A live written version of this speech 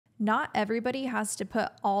not everybody has to put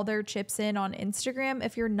all their chips in on Instagram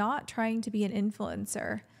if you're not trying to be an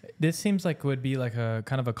influencer. This seems like would be like a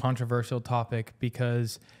kind of a controversial topic,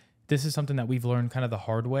 because this is something that we've learned kind of the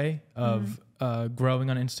hard way of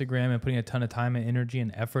growing on Instagram and putting a ton of time and energy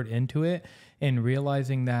and effort into it, and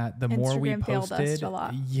realizing that the more we posted,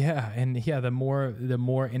 the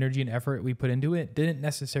more energy and effort we put into it didn't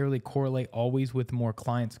necessarily correlate always with more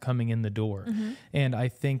clients coming in the door. And I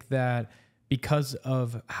think that because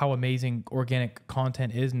of how amazing organic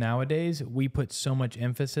content is nowadays, we put so much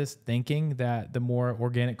emphasis thinking that the more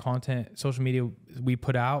organic content, social media we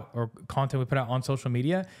put out, or content we put out on social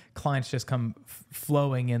media, clients just come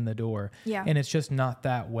flowing in the door. Yeah. And it's just not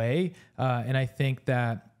that way. And I think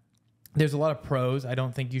that there's a lot of pros. I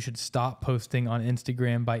don't think you should stop posting on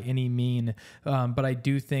Instagram by any mean. But I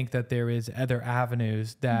do think that there is other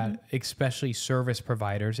avenues that, especially service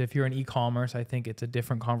providers, if you're in e-commerce, I think it's a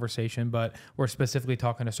different conversation, but we're specifically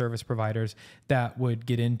talking to service providers that would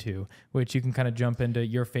get into, which you can kind of jump into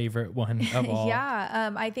your favorite one of all.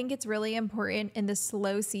 I think it's really important in the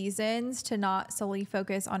slow seasons to not solely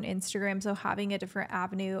focus on Instagram. So having a different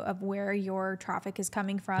avenue of where your traffic is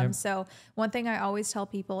coming from. Yep. So one thing I always tell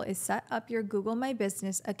people is set up your Google My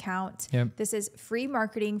Business account. Yep. This is free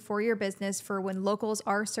marketing for your business for when locals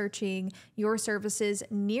are searching your services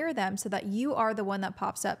near them, so that you are the one that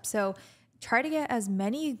pops up. So try to get as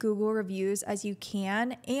many Google reviews as you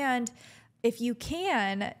can. And if you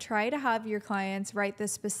can, try to have your clients write the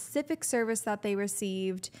specific service that they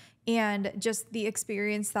received and just the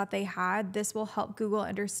experience that they had. This will help Google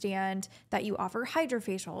understand that you offer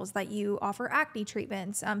hydrofacials, that you offer acne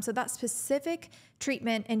treatments. So that specific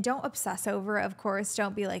treatment, and don't obsess over it, of course.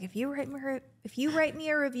 Don't be like, if you write me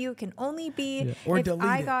a review, it can only be if I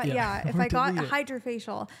got a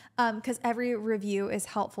hydrofacial, because every review is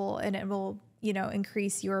helpful and it will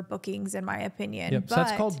increase your bookings, in my opinion. Yep. So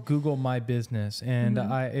that's called Google My Business. And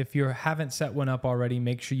if you haven't set one up already,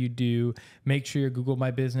 make sure you do. Make sure your Google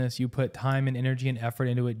My Business, you put time and energy and effort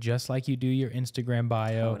into it, just like you do your Instagram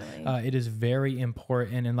bio. Totally. It is very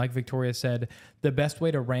important. And like Victoria said, the best way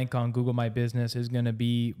to rank on Google My Business is going to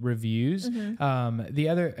be reviews. And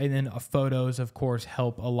then photos, of course,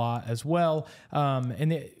 help a lot as well.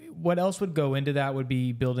 What else would go into that would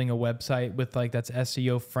be building a website with that's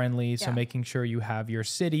SEO friendly. So making sure you have your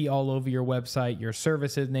city all over your website, your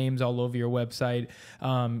services names all over your website,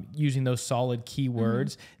 using those solid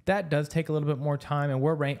keywords. That does take a little bit more time, and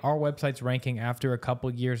our website's ranking after a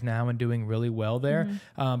couple years now and doing really well there.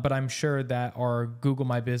 But I'm sure that our Google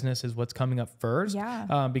My Business is what's coming up first.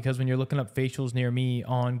 Because when you're looking up facials near me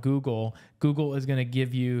on Google is going to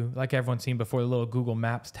give you, like everyone's seen before, the little Google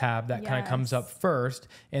Maps tab that kind of comes up first,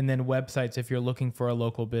 and then websites if you're looking for a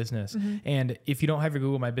local business. And if you don't have your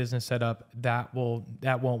Google My Business set up, that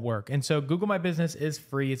won't work. And so Google My Business is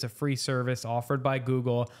free. It's a free service offered by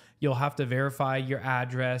Google. You'll have to verify your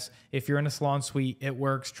address. If you're in a salon suite, it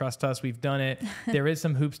works. Trust us, we've done it. There is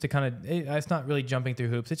some hoops to it's not really jumping through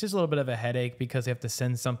hoops. It's just a little bit of a headache because they have to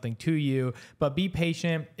send something to you. But be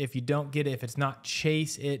patient. If you don't get it, if it's not,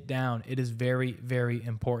 chase it down. It is very, very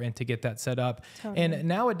important to get that set up. Totally. And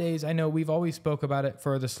nowadays, I know we've always spoke about it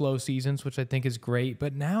for the slow seasons, which I think is great.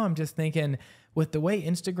 But now I'm just thinking, with the way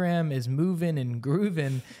Instagram is moving and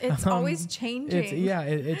grooving, it's always changing.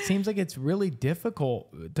 It seems like it's really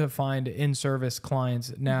difficult to find in-service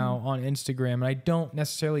clients now on Instagram. And I don't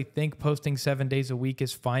necessarily think posting 7 days a week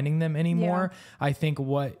is finding them anymore. I think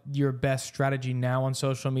what your best strategy now on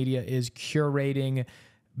social media is curating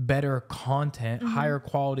better content, higher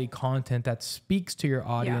quality content that speaks to your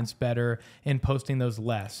audience better, and posting those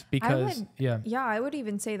less, because I would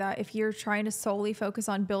even say that if you're trying to solely focus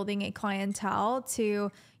on building a clientele,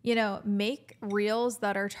 to make reels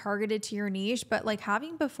that are targeted to your niche, but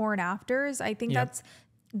having before and afters, I think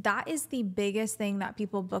that is the biggest thing that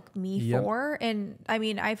people book me for. And I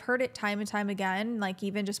mean, I've heard it time and time again,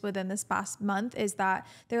 even just within this past month, is that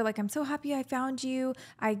they're like, I'm so happy I found you.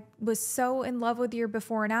 I was so in love with your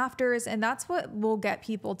before and afters. And that's what will get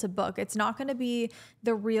people to book. It's not going to be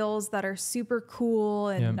the reels that are super cool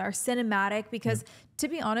and are cinematic, because to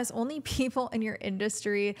be honest, only people in your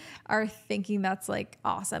industry are thinking that's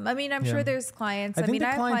awesome. I mean, I'm sure there's clients. I think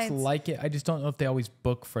the clients like it. I just don't know if they always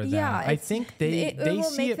book for that. Yeah, I think they will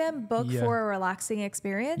see make them book for a relaxing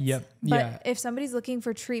experience. But if somebody's looking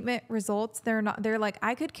for treatment results, they're like,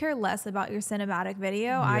 I could care less about your cinematic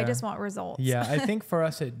video. I just want results. I think for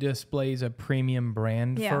us, it displays a premium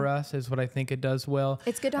brand for us, is what I think it does well.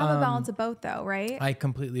 It's good to have a balance of both though, right? I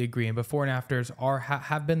completely agree. And before and afters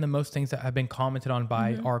have been the most things that have been commented on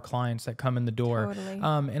by our clients that come in the door. Totally.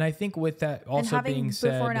 And I think with that also and being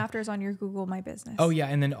said, before and afters on your Google My Business. Oh yeah.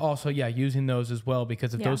 And then also, using those as well,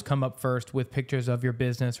 because if those come up first with pictures of your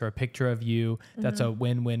business or a picture of you, that's a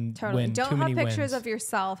win-win. Totally. Win. Don't Too have many pictures wins. of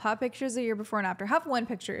yourself. Have pictures of your before and after. Have one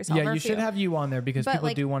picture of yourself. Yeah, you should have you on there because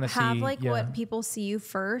people do want to see. Have what people see you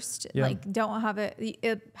first. Like don't have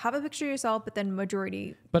have a picture of yourself, but then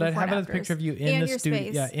majority. But I'd have a picture of you in the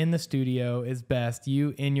studio. Yeah, in the studio is best.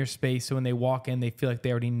 You in your space, so when they walk in, they feel like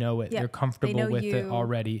they already know it. They're comfortable with it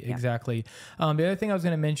already. Yeah. Exactly. The other thing I was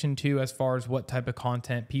going to mention too, as far as what type of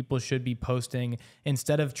content people should be posting,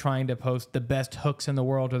 instead of trying to post the best hooks in the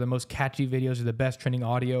world or the most catchy videos or the best trending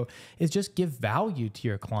audio, is just give value to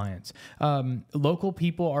your clients. Local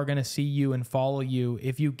people are going to see you and follow you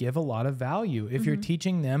if you give a lot of value. If you're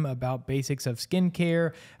teaching them about basics of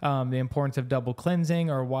skincare, the importance of double cleansing,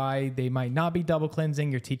 or why they might not be double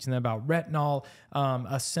cleansing, you're teaching them about retinol,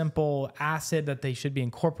 a simple acid that they should be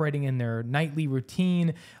incorporating in their nightly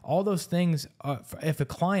routine, all those things. If a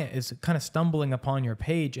client is kind of stumbling upon your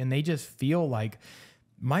page and they just feel like,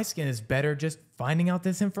 my skin is better just finding out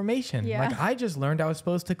this information. Yeah. Like I just learned I was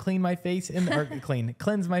supposed to cleanse my face in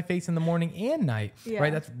the morning and night,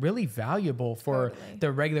 right? That's really valuable for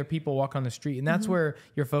the regular people walking on the street. And that's where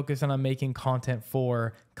you're focusing on making content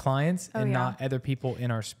for clients and not other people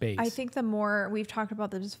in our space. I think the more, we've talked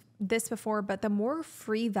about this before, but the more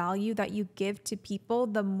free value that you give to people,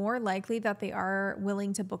 the more likely that they are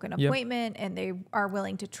willing to book an appointment and they are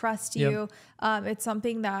willing to trust you. It's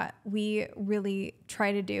something that we really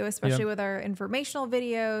try to do, especially with our informational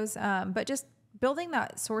videos, but just building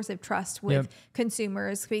that source of trust with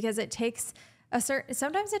consumers, because it takes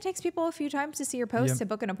sometimes it takes people a few times to see your post to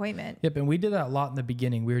book an appointment. And we did that a lot in the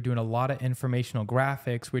beginning. We were doing a lot of informational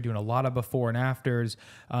graphics. We were doing a lot of before and afters.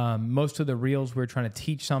 Most of the reels, we were trying to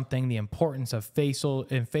teach something, the importance of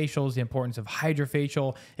facials, the importance of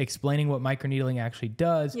hydrofacial, explaining what microneedling actually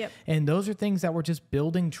does. And those are things that were just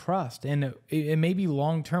building trust. And it may be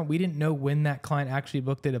long-term. We didn't know when that client actually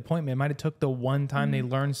booked an appointment. It might've took the one time they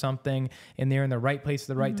learned something and they're in the right place at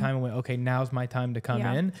the right time and went, okay, now's my time to come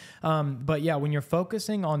in. But when you're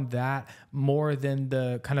focusing on that more than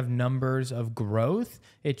the kind of numbers of growth,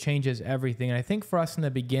 it changes everything. And I think for us in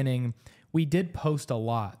the beginning, we did post a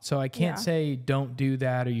lot. So I can't say don't do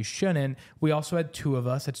that or you shouldn't. We also had two of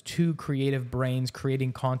us. That's two creative brains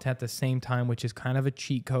creating content at the same time, which is kind of a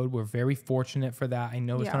cheat code. We're very fortunate for that. I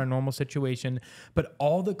know it's not a normal situation, but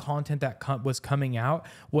all the content that was coming out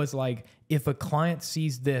was like, if a client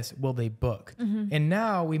sees this, will they book? And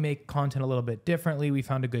now we make content a little bit differently. We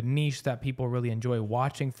found a good niche that people really enjoy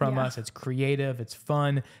watching from us. It's creative, it's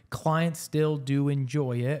fun. Clients still do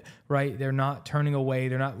enjoy it, right? They're not turning away.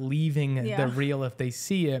 They're not leaving the reel if they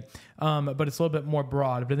see it. But it's a little bit more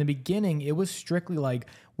broad. But in the beginning, it was strictly like,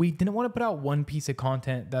 we didn't want to put out one piece of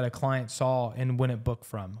content that a client saw and wouldn't book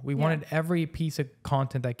from. We wanted every piece of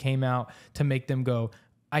content that came out to make them go,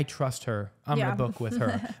 I trust her. I'm going to book with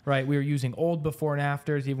her, right? We were using old before and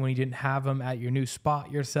afters, even when you didn't have them at your new spot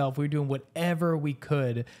yourself. We were doing whatever we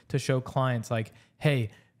could to show clients like, hey,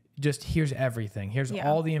 just here's everything. Here's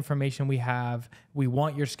all the information we have. We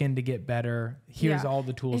want your skin to get better. Here's all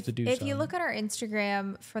the tools to do so. If you look at our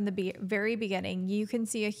Instagram from the very beginning, you can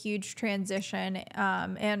see a huge transition.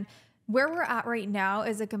 And where we're at right now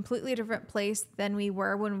is a completely different place than we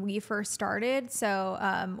were when we first started.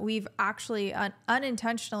 So we've actually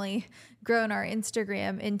unintentionally grown our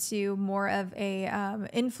Instagram into more of a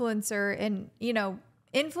influencer and,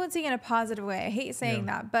 influencing in a positive way. I hate saying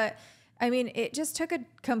that, but I mean, it just took a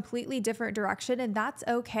completely different direction, and that's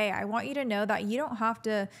okay. I want you to know that you don't have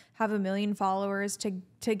to have 1 million followers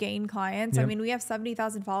to gain clients. I mean, we have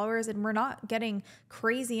 70,000 followers and we're not getting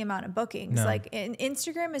crazy amount of bookings. Like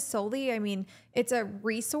Instagram is solely, I mean, it's a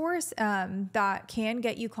resource that can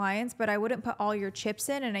get you clients, but I wouldn't put all your chips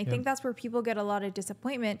in. And I think that's where people get a lot of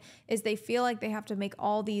disappointment, is they feel like they have to make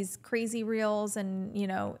all these crazy reels and,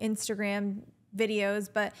 Instagram videos,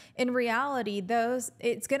 but in reality,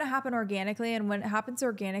 it's going to happen organically. And when it happens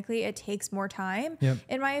organically, it takes more time,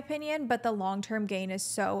 in my opinion, but the long-term gain is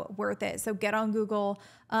so worth it. So get on Google.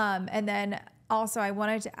 And then also I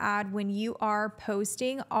wanted to add, when you are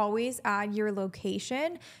posting, always add your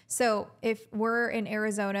location. So if we're in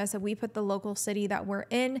Arizona, so we put the local city that we're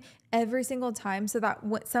in every single time, so that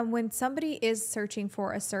when somebody is searching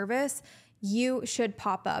for a service, you should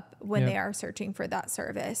pop up when they are searching for that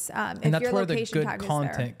service. And that's where the good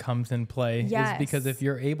content comes in play, is because if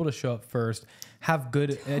you're able to show up first, have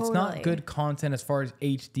good, it's not good content as far as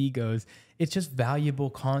HD goes. It's just valuable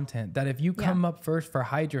content that if you come up first for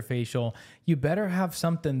hydrofacial, you better have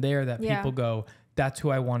something there that people go, that's who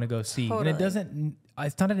I want to go see. Totally. And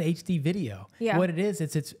it's not an HD video. Yeah. What it is,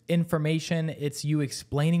 it's information. It's you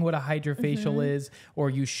explaining what a hydrofacial is, or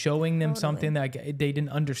you showing them something that they didn't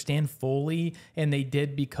understand fully, and they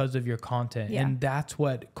did because of your content. Yeah. And that's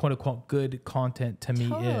what quote unquote good content to me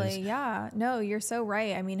is. Yeah. No, you're so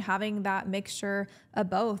right. I mean, having that mixture of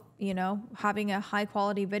both, having a high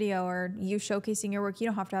quality video or you showcasing your work, you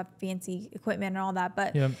don't have to have fancy equipment and all that,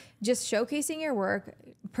 but just showcasing your work,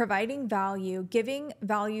 providing value, giving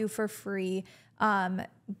value for free.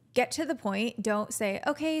 Get to the point. Don't say,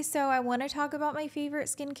 okay, so I want to talk about my favorite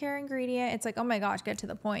skincare ingredient. It's like, oh my gosh, get to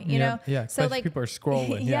the point, you know? Yeah. So like people are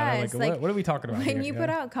scrolling. Yes, what are we talking about when here? you put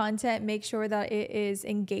out content, make sure that it is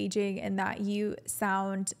engaging and that you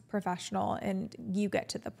sound professional and you get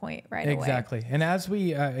to the point right away. Exactly. And as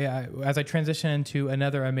I transition into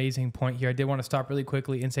another amazing point here, I did want to stop really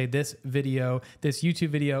quickly and say this YouTube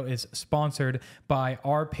video is sponsored by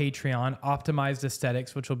our Patreon, Optimized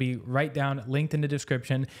Aesthetics, which will be right down, linked in the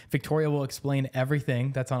description. Victoria will explain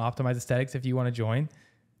everything that's on Optimized Aesthetics if you want to join.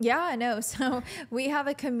 Yeah, I know. So we have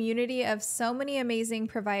a community of so many amazing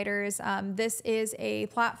providers. This is a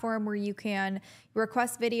platform where you can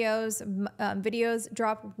request videos. Videos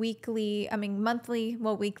drop monthly.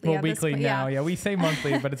 Well, weekly. Well, weekly now. Yeah, we say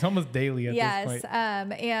monthly, but it's almost daily at this point.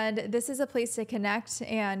 Yes. And this is a place to connect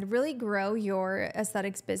and really grow your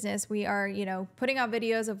aesthetics business. We are, putting out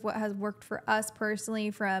videos of what has worked for us personally,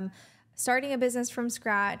 from starting a business from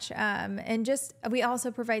scratch. And we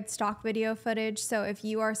also provide stock video footage. So if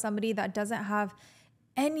you are somebody that doesn't have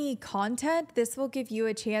any content, this will give you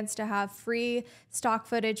a chance to have free stock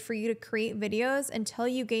footage for you to create videos until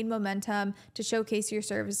you gain momentum to showcase your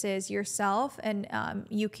services yourself, and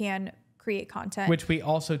you can create content. Which we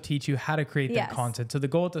also teach you how to create that content. So the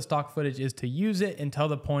goal with the stock footage is to use it until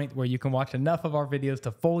the point where you can watch enough of our videos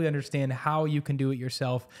to fully understand how you can do it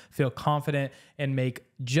yourself, feel confident, and make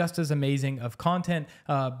just as amazing of content,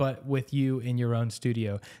 but with you in your own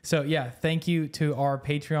studio. So yeah, thank you to our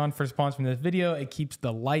Patreon for sponsoring this video. It keeps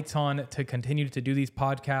the lights on to continue to do these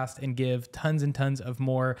podcasts and give tons and tons of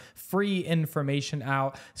more free information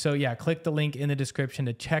out. So yeah, click the link in the description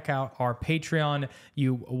to check out our Patreon.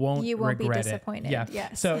 You won't regret be disappointed. Yeah.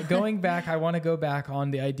 Yes. So going back, I want to go back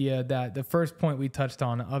on the idea that the first point we touched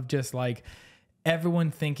on of just like everyone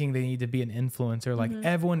thinking they need to be an influencer, like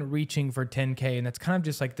everyone reaching for 10K. And that's kind of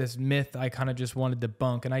just like this myth I kind of just wanted to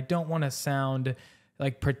debunk. And I don't want to sound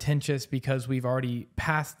like pretentious because we've already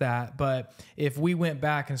passed that. But if we went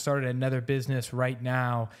back and started another business right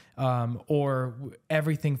now, or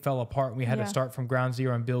everything fell apart and we had to start from ground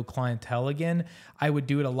zero and build clientele again, I would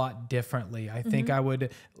do it a lot differently. I think I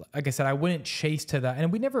would, like I said, I wouldn't chase to that.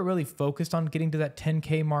 And we never really focused on getting to that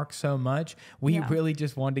 10K mark so much. We really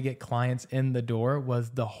just wanted to get clients in the door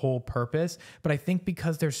was the whole purpose. But I think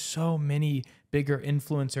because there's so many bigger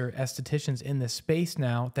influencer estheticians in this space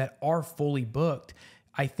now that are fully booked,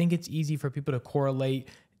 I think it's easy for people to correlate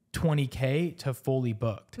 20K to fully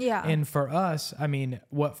booked. Yeah. And for us, I mean,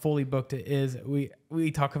 what fully booked is,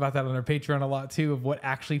 we talk about that on our Patreon a lot too, of what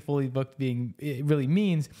actually fully booked it really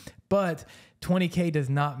means. But 20K does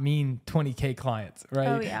not mean 20K clients, right?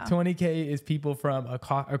 Oh, yeah. 20K is people from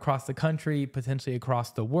across the country, potentially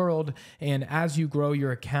across the world. And as you grow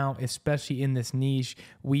your account, especially in this niche,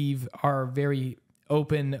 are very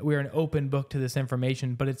open. We're an open book to this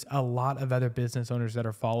information, but it's a lot of other business owners that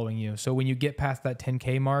are following you. So when you get past that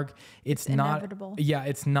 10K mark, it's not inevitable. Yeah,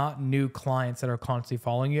 it's not new clients that are constantly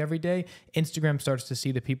following you every day. Instagram starts to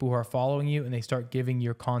see the people who are following you, and they start giving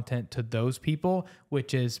your content to those people,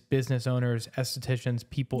 which is business owners, estheticians,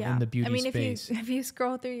 people in the beauty space. If you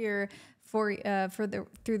scroll through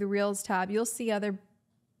through the Reels tab, you'll see other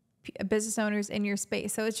business owners in your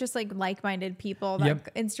space. So it's just like-minded people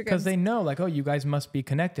that Instagram, because they know like, oh, you guys must be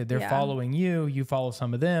connected. They're following you follow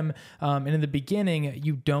some of them. And in the beginning,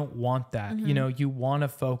 you don't want that. You want to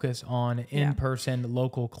focus on in-person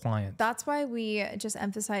local clients. That's why we just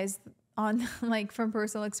emphasize on from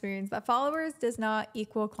personal experience that followers does not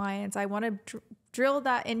equal clients. I want to drill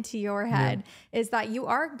that into your head, is that you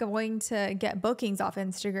are going to get bookings off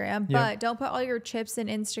Instagram, but don't put all your chips in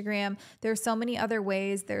Instagram. There's so many other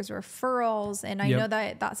ways. There's referrals. And I know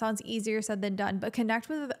that sounds easier said than done, but connect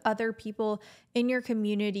with other people in your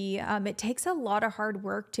community. It takes a lot of hard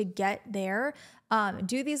work to get there.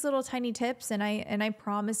 Do these little tiny tips. And I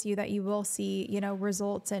promise you that you will see,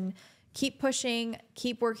 results, and keep pushing,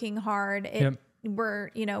 keep working hard.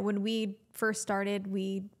 When we first started,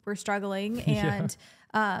 we were struggling. And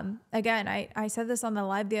again, I said this on the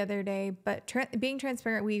live the other day, but being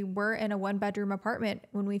transparent, we were in a 1-bedroom apartment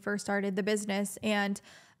when we first started the business. And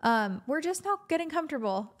we're just now getting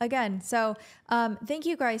comfortable again. So thank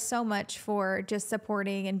you guys so much for just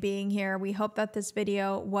supporting and being here. We hope that this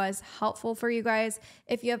video was helpful for you guys.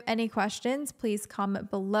 If you have any questions, please comment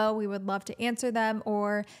below. We would love to answer them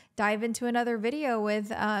or dive into another video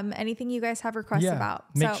with anything you guys have requests about.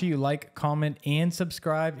 Make sure you like, comment, and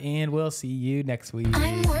subscribe, and we'll see you next week.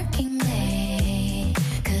 I'm working late.